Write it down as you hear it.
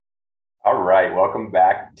All right, welcome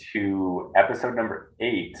back to episode number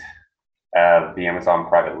 8 of the Amazon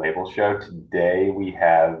Private Label Show. Today we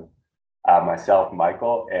have myself,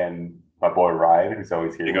 Michael, and my boy Ryan, who's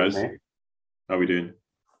always Hey here with guys, me. how we doing?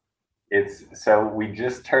 It's so we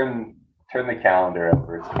just turned the calendar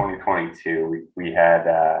over. It's 2022. We got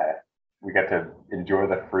to enjoy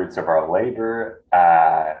the fruits of our labor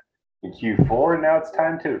in Q4, and now it's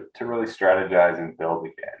time to really strategize and build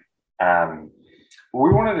again.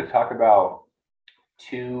 We wanted to talk about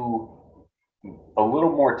two a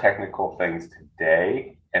little more technical things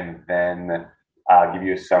today, and then give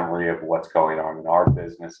you a summary of what's going on in our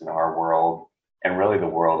business, in our world, and really the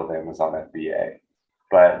world of Amazon FBA.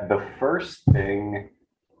 But the first thing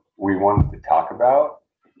we wanted to talk about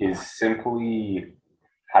is simply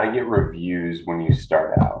how to get reviews when you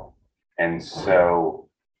start out. And so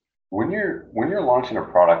when you're launching a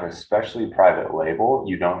product, especially private label,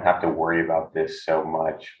 you don't have to worry about this so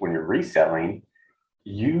much. When you're reselling,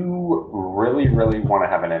 you really want to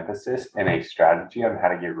have an emphasis and a strategy on how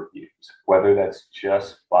to get reviews, whether that's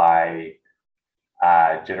just by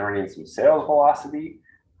generating some sales velocity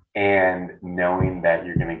and knowing that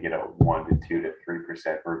you're going to get a 1 to 2 to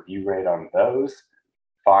 3% review rate on those,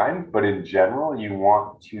 fine. But in general, you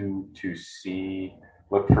want to see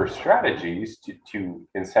look for strategies to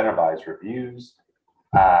incentivize reviews.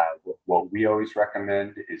 What we always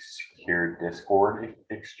recommend is secure Discord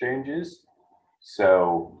exchanges.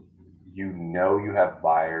 So you have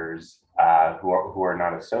buyers who are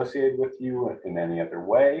not associated with you in any other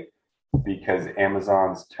way, because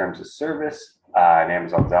Amazon's terms of service and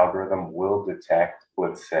Amazon's algorithm will detect,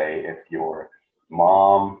 let's say, if your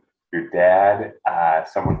mom, your dad,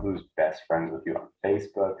 someone who's best friends with you on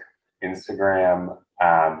Facebook, Instagram,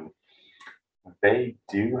 they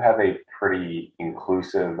do have a pretty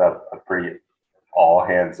inclusive, a pretty all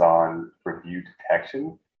hands on review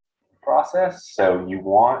detection process. So you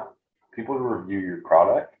want people to review your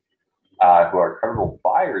product who are credible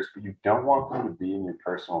buyers, but you don't want them to be in your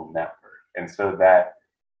personal network. And so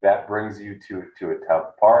that brings you to a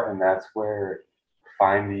tough part, and that's where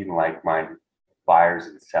finding like-minded buyers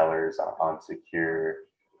and sellers on secure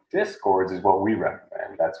discords is what we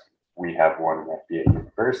recommend. We have one in FBA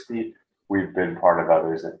University. We've been part of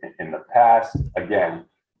others in the past. Again,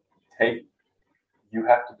 you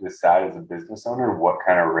have to decide as a business owner what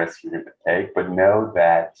kind of risk you're going to take, but know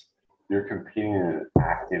that you're competing in an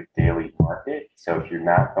active daily market. So if you're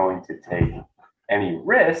not going to take any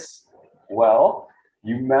risks, well,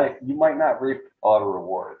 you might not reap a lot of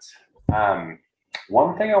rewards.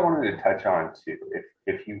 One thing I wanted to touch on too,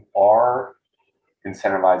 if you are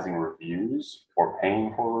incentivizing reviews or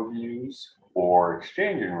paying for reviews or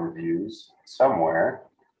exchanging reviews somewhere,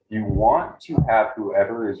 you want to have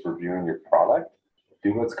whoever is reviewing your product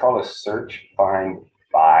do what's called a search, find,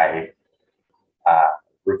 buy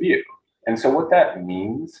review. And so what that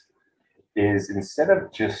means is, instead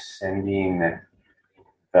of just sending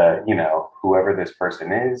whoever this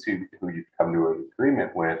person is who you've come to an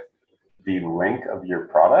agreement with, the link of your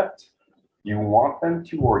product, you want them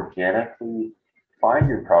to organically find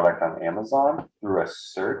your product on Amazon through a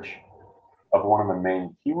search of one of the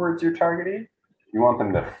main keywords you're targeting. You want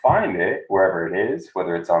them to find it wherever it is,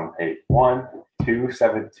 whether it's on page 1, 2,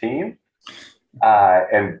 17,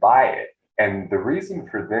 and buy it. And the reason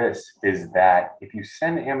for this is that if you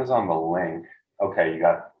send Amazon the link,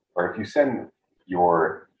 or if you send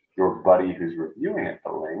your buddy who's reviewing it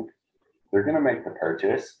the link, they're going to make the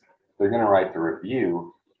purchase, they're going to write the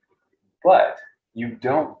review, but you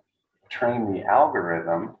don't train the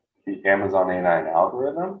algorithm, the Amazon A9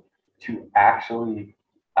 algorithm, to actually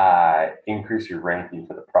increase your ranking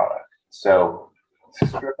for the product. So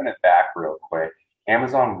stripping it back real quick,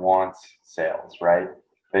 Amazon wants sales, right?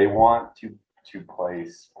 They want to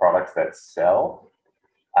place products that sell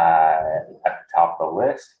at the top of the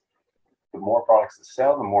list. The more products that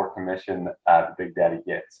sell, the more commission the Big Daddy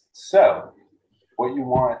gets. So what you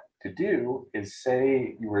want to do is,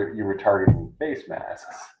 say you were targeting face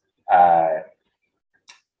masks.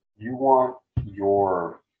 You want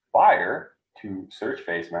your buyer to search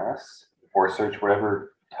face masks or search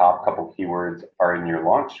whatever top couple keywords are in your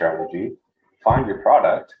launch strategy, find your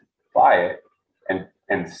product, buy it,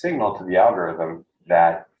 and signal to the algorithm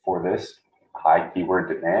that for this high keyword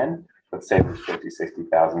demand, let's say there's 50,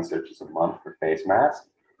 60,000 searches a month for face masks.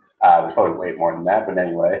 There's probably way more than that, but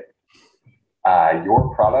anyway,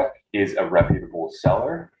 your product is a reputable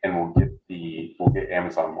seller and will get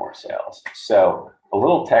Amazon more sales. So a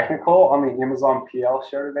little technical on the Amazon PL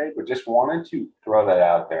show today, but just wanted to throw that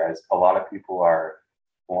out there, as a lot of people are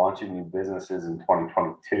launching new businesses in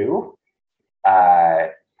 2022.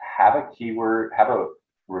 Have a keyword, have a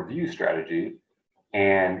review strategy.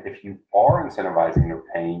 And if you are incentivizing or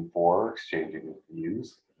paying for exchanging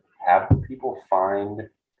reviews, have people find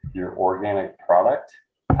your organic product,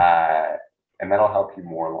 and that'll help you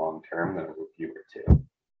more long term than a review or two.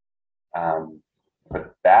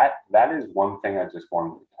 But that is one thing I just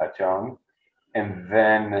wanted to touch on. And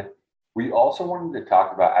then we also wanted to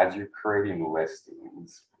talk about, as you're creating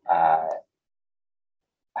listings,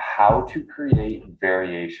 how to create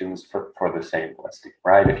variations for the same listing,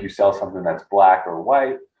 right? If you sell something that's black or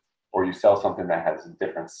white, or you sell something that has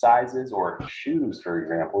different sizes, or shoes, for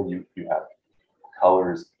example, you have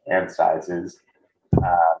colors and sizes.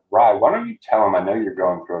 Rye, why don't you tell them? I know you're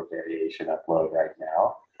going through a variation upload right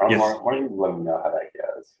now. Yes. Why don't you let them know how that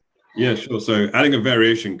goes? Yeah, sure. So adding a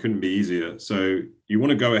variation couldn't be easier. So you want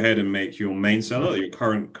to go ahead and make your main seller, your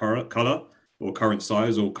current color or current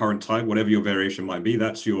size or current type, whatever your variation might be,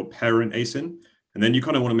 that's your parent ASIN. And then you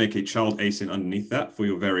kind of want to make a child ASIN underneath that for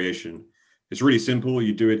your variation. It's really simple.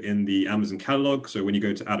 You do it in the Amazon catalog. So when you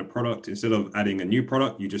go to add a product, instead of adding a new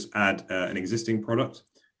product, you just add an existing product.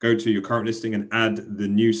 Go to your current listing and add the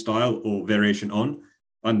new style or variation on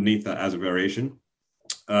underneath that as a variation.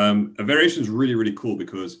 A variation is really, really cool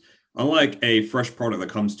because unlike a fresh product that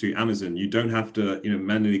comes to Amazon, you don't have to,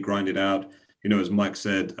 manually grind it out. As Mike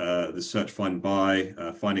said, the search, find, buy,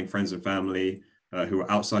 finding friends and family who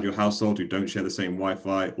are outside your household, who don't share the same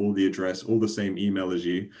Wi-Fi, all the address, all the same email as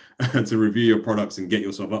you, to review your products and get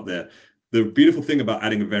yourself up there. The beautiful thing about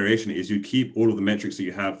adding a variation is you keep all of the metrics that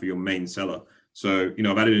you have for your main seller. So,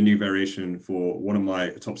 I've added a new variation for one of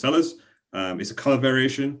my top sellers. It's a color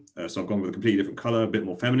variation. So I've gone with a completely different color, a bit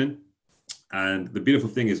more feminine. And the beautiful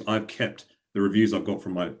thing is I've kept the reviews I've got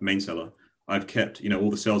from my main seller. I've kept, all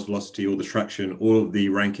the sales velocity, all the traction, all of the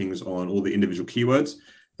rankings on all the individual keywords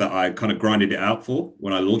that I kind of grinded it out for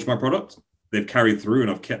when I launched my product. They've carried through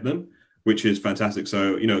and I've kept them, which is fantastic.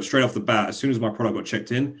 So, straight off the bat, as soon as my product got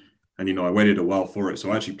checked in, and, I waited a while for it. So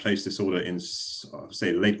I actually placed this order in,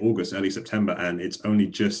 say, late August, early September, and it's only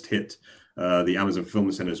just hit the Amazon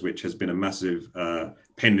fulfillment centers, which has been a massive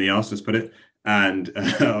pain in the ass, let's put it. And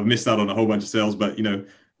I've missed out on a whole bunch of sales, but,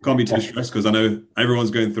 can't be too stressed because I know everyone's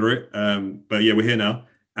going through it. But yeah, we're here now.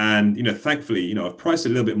 And, thankfully, I've priced it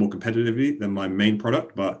a little bit more competitively than my main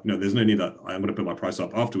product, but, there's no need that I'm going to put my price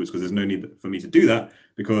up afterwards because there's no need for me to do that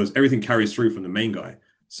because everything carries through from the main guy.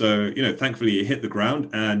 So, thankfully it hit the ground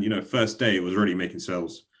and, first day it was already making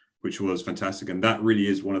sales, which was fantastic. And that really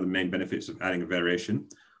is one of the main benefits of adding a variation.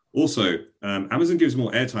 Also, Amazon gives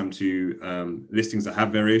more airtime to listings that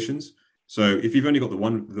have variations. So if you've only got the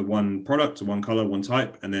one product, one color, one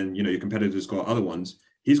type, and then, your competitor's got other ones,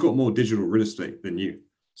 he's got more digital real estate than you.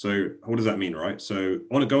 So what does that mean, right? So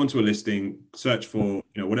I want to go into a listing, search for,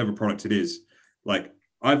 whatever product it is. Like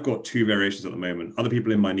I've got 2 variations at the moment. Other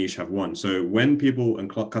people in my niche have 1. So when people and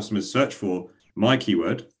customers search for my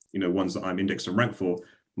keyword, ones that I'm indexed and ranked for,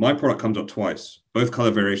 my product comes up twice. Both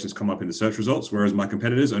color variations come up in the search results, whereas my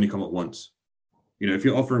competitors only come up once. If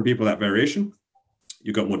you're offering people that variation,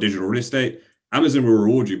 you've got more digital real estate. Amazon will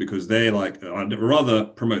reward you because they're like, I'd rather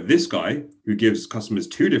promote this guy who gives customers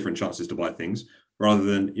 2 different chances to buy things rather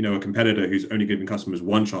than, a competitor who's only giving customers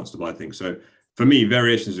 1 chance to buy things. So for me,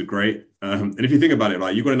 variations are great. And if you think about it,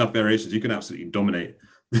 right, you've got enough variations, you can absolutely dominate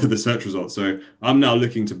the search results. So I'm now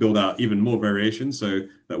looking to build out even more variations so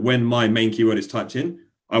that when my main keyword is typed in,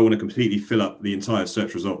 I want to completely fill up the entire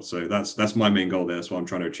search results. So that's my main goal there. That's what I'm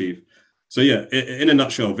trying to achieve. So yeah, in a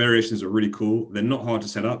nutshell, variations are really cool. They're not hard to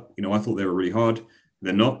set up. I thought they were really hard.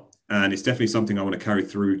 They're not. And it's definitely something I want to carry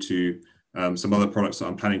through to some other products that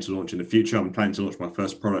I'm planning to launch in the future. I'm planning to launch my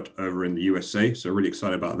first product over in the USA. So really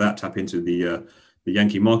excited about that, tap into the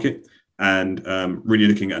Yankee market and really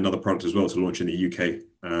looking at another product as well to launch in the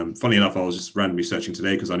UK. Funny enough, I was just randomly searching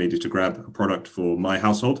today because I needed to grab a product for my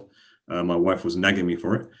household. My wife was nagging me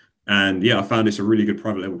for it. And yeah, I found it's a really good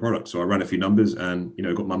private label product. So I ran a few numbers and,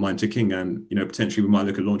 got my mind ticking and, potentially we might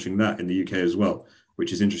look at launching that in the UK as well,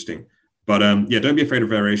 which is interesting. But yeah, don't be afraid of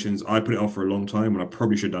variations. I put it off for a long time when I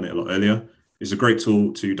probably should have done it a lot earlier. It's a great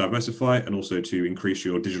tool to diversify and also to increase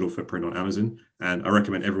your digital footprint on Amazon. And I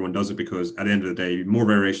recommend everyone does it because at the end of the day, the more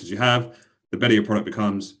variations you have, the better your product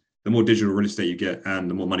becomes, the more digital real estate you get and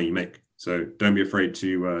the more money you make. So don't be afraid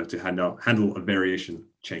to handle a variation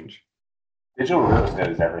change. Digital real estate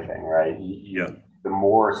is everything, right? Yeah. The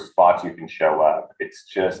more spots you can show up, it's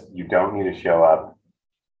just, you don't need to show up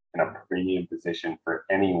in a premium position for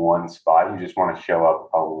any one spot. You just want to show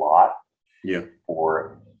up a lot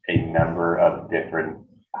for a number of different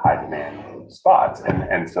high demand spots.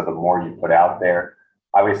 And so the more you put out there,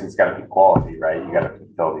 obviously it's got to be quality, right? You got to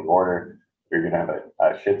fulfill the order. You're going to have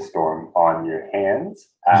a shitstorm on your hands.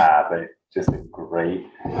 But just a great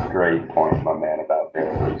point, my man, about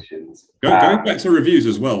variations. Going back to reviews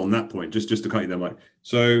as well on that point, just to cut you there, Mike.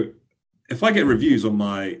 So if I get reviews on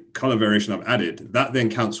my color variation I've added, that then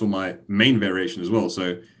counts for my main variation as well.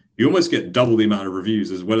 So you almost get double the amount of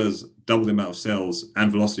reviews as well as double the amount of sales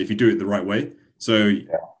and velocity if you do it the right way. So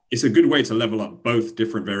it's a good way to level up both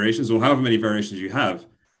different variations or however many variations you have,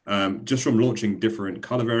 just from launching different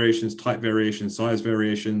color variations, type variations, size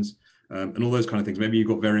variations, and all those kind of things. Maybe you've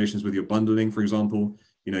got variations with your bundling, for example.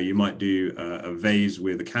 You might do a vase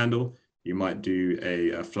with a candle. You might do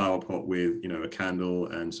a flower pot with, a candle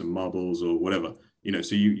and some marbles or whatever.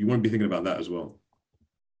 So you want to be thinking about that as well.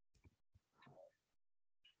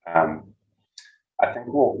 I think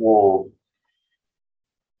we'll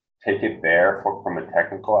take it there from a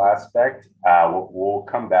technical aspect. We'll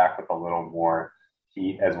come back with a little more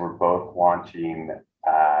heat as we're both launching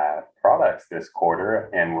products this quarter,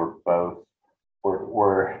 and we're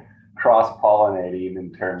cross-pollinating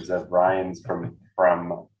in terms of Ryan's from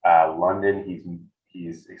London.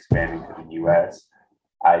 He's expanding to the US.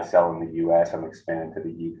 I sell in the US. I'm expanding to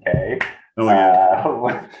the UK. Oh yeah,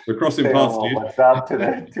 we're crossing paths, dude. What's up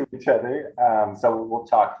to each other? So we'll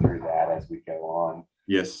talk through that as we go on.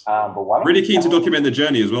 Yes. But why don't really keen to document the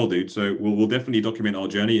journey as well, dude. So we'll definitely document our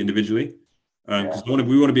journey individually, because we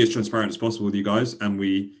want to be as transparent as possible with you guys, and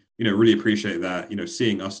we really appreciate that.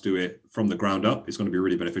 Seeing us do it from the ground up is going to be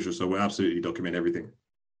really beneficial. So we'll absolutely document everything.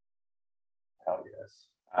 Hell yes.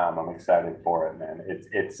 I'm excited for it, man.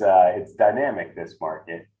 It's dynamic, this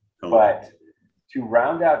market. But to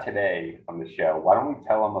round out today on the show, why don't we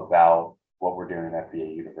tell them about what we're doing at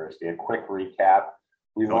FBA University? A quick recap.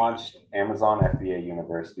 We launched Amazon FBA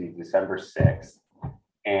University December 6th,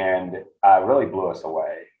 and really blew us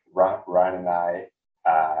away. Ryan and I,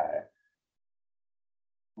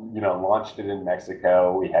 launched it in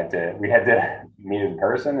Mexico. We had to meet in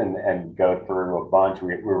person and go through a bunch.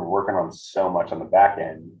 We were working on so much on the back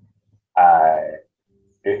end.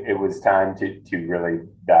 It was time to really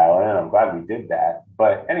dial in. I'm glad we did that.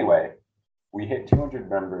 But anyway, we hit 200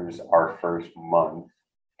 members our first month.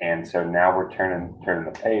 And so now we're turning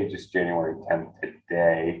the page. It's January 10th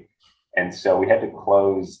today. And so we had to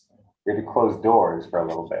close doors for a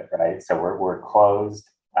little bit, right? So we're closed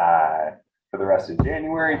for the rest of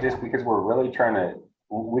January, just because we're really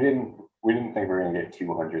we didn't think we were going to get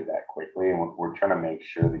 200 that quickly. And we're trying to make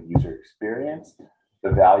sure the user experience, the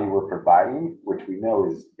value we're providing, which we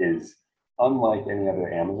know is unlike any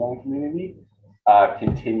other Amazon community,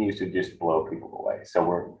 continues to just blow people away. So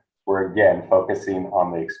we're again focusing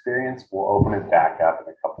on the experience. We'll open it back up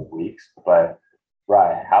in a couple of weeks. But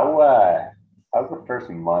Ryan, how's the first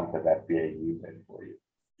month of FBAU been for you?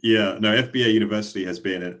 Yeah, no, FBA University has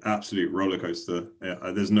been an absolute roller coaster.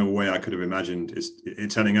 There's no way I could have imagined it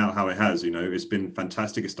turning out how it has. It's been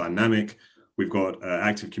fantastic. It's dynamic. We've got an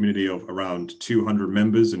active community of around 200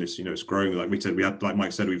 members, and it's growing. Like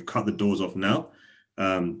Mike said, we've cut the doors off now,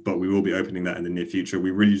 but we will be opening that in the near future. We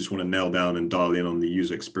really just want to nail down and dial in on the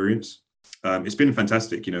user experience. It's been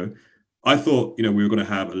fantastic. I thought we were going to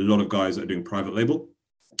have a lot of guys that are doing private label,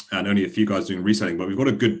 and only a few guys doing reselling, but we've got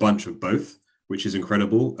a good bunch of both, which is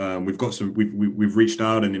incredible. We've reached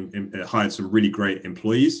out and hired some really great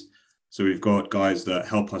employees. So we've got guys that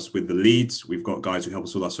help us with the leads. We've got guys who help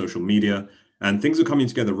us with our social media, and things are coming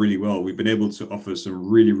together really well. We've been able to offer some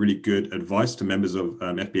really, really good advice to members of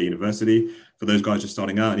FBA University. For those guys just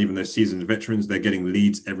starting out, and even those seasoned veterans, they're getting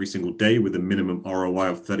leads every single day with a minimum ROI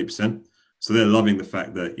of 30%. So they're loving the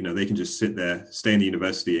fact that, they can just sit there, stay in the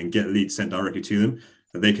university and get leads sent directly to them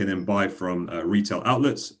that they can then buy from retail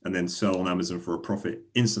outlets and then sell on Amazon for a profit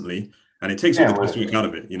instantly. And it takes all the guesswork out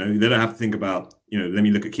of it. They don't have to think about, let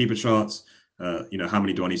me look at keeper charts, how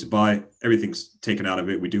many do I need to buy? Everything's taken out of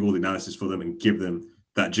it. We do all the analysis for them and give them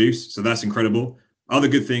that juice. So that's incredible. Other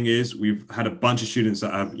good thing is we've had a bunch of students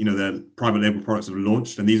that have, their private label products have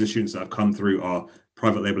launched. And these are students that have come through our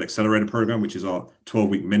private label accelerator program, which is our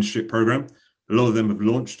 12-week mentorship program. A lot of them have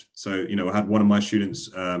launched. So, I had one of my students,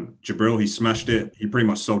 Jabril, he smashed it. He pretty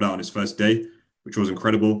much sold out on his first day, which was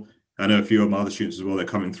incredible. I know a few of my other students as well, they're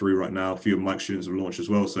coming through right now. A few of Mike's students have launched as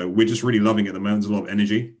well. So we're just really loving it at the moment. There's a lot of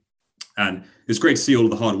energy. And it's great to see all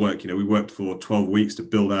of the hard work. We worked for 12 weeks to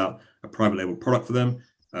build out a private label product for them,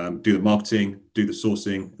 do the marketing, do the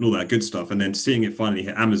sourcing, and all that good stuff. And then seeing it finally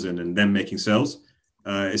hit Amazon and them making sales.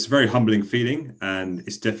 It's a very humbling feeling, and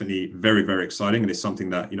it's definitely very, very exciting. And it's something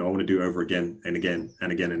that, I want to do over again and again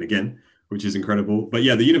and again and again, which is incredible. But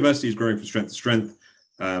yeah, the university is growing from strength to strength.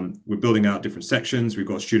 We're building out different sections. We've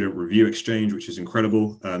got a student review exchange, which is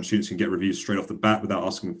incredible. Students can get reviews straight off the bat without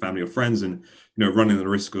asking family or friends, and running the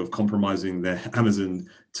risk of compromising their Amazon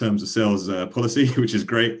terms of sales policy, which is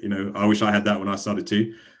great. I wish I had that when I started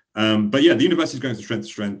too. But yeah, the university is going from strength to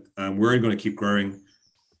strength. We're only going to keep growing,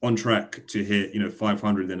 on track to hit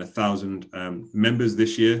 500 and 1,000 members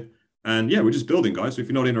this year. And yeah, we're just building, guys. So if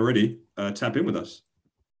you're not in already, tap in with us.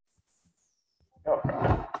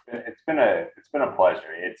 It's been a pleasure.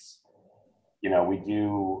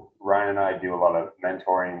 Ryan and I do a lot of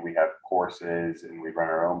mentoring. We have courses and we run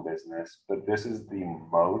our own business, but this is the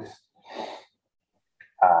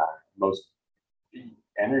most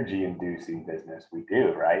energy inducing business we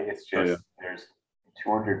do, right? It's just, there's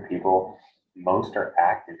 200 people. Most are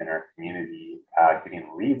active in our community,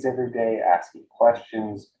 getting leads every day, asking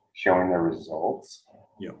questions, showing their results.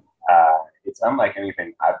 Yeah. It's unlike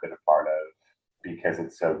anything I've been a part of because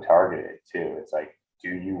it's so targeted too. It's like, do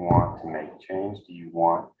you want to make change? Do you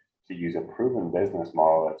want to use a proven business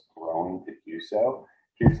model that's growing to do so?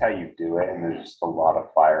 Here's how you do it. And there's just a lot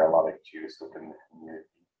of fire, a lot of juice within the community.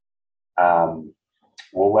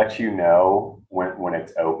 We'll let you know when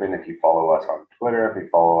it's open. If you follow us on Twitter, if you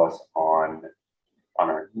follow us on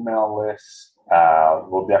our email list,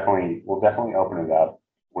 we'll definitely open it up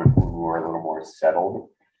when we're a little more settled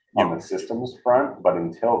on the systems front. But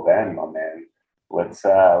until then, my man, let's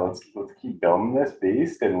keep building this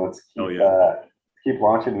beast and let's keep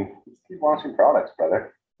launching products,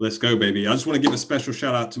 brother. Let's go, baby. I just want to give a special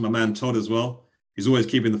shout out to my man Todd as well. He's always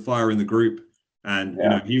keeping the fire in the group. And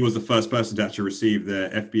he was the first person to actually receive the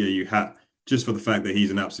FBAU hat, just for the fact that he's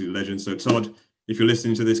an absolute legend. So Todd, if you're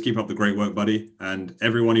listening to this, keep up the great work, buddy. And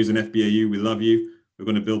everyone who's an FBAU, we love you. We're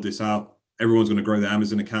going to build this out. Everyone's going to grow their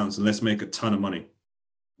Amazon accounts, and let's make a ton of money.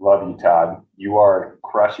 Love you, Todd. You are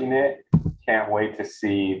crushing it. Can't wait to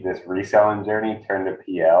see this reselling journey turn to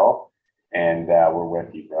PL. And we're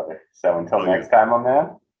with you, brother. So until next time, my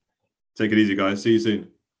man. Take it easy, guys. See you soon.